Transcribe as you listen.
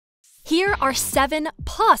Here are 7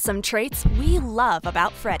 paw-some traits we love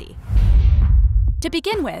about Freddy. To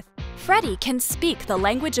begin with, Freddy can speak the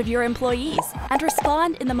language of your employees and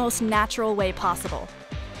respond in the most natural way possible.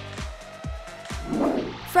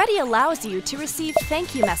 Freddy allows you to receive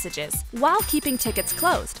thank you messages while keeping tickets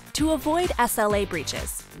closed to avoid SLA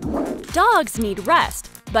breaches. Dogs need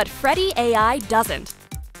rest, but Freddy AI doesn't.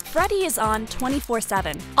 Freddy is on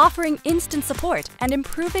 24/7, offering instant support and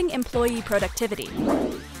improving employee productivity.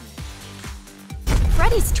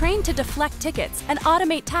 Freddy's trained to deflect tickets and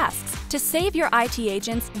automate tasks to save your IT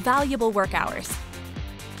agents valuable work hours.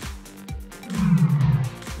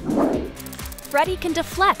 Freddy can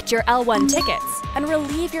deflect your L1 tickets and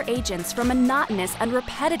relieve your agents from monotonous and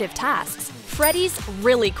repetitive tasks. Freddy's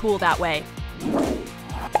really cool that way.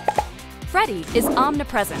 Freddy is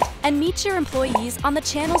omnipresent and meets your employees on the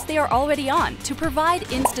channels they are already on to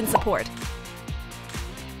provide instant support.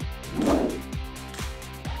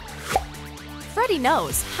 Freddy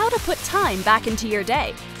knows how to put time back into your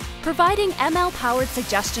day. Providing ML-powered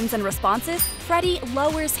suggestions and responses, Freddy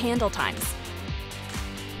lowers handle times.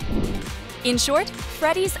 In short,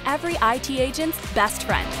 Freddy's every IT agent's best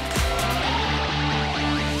friend.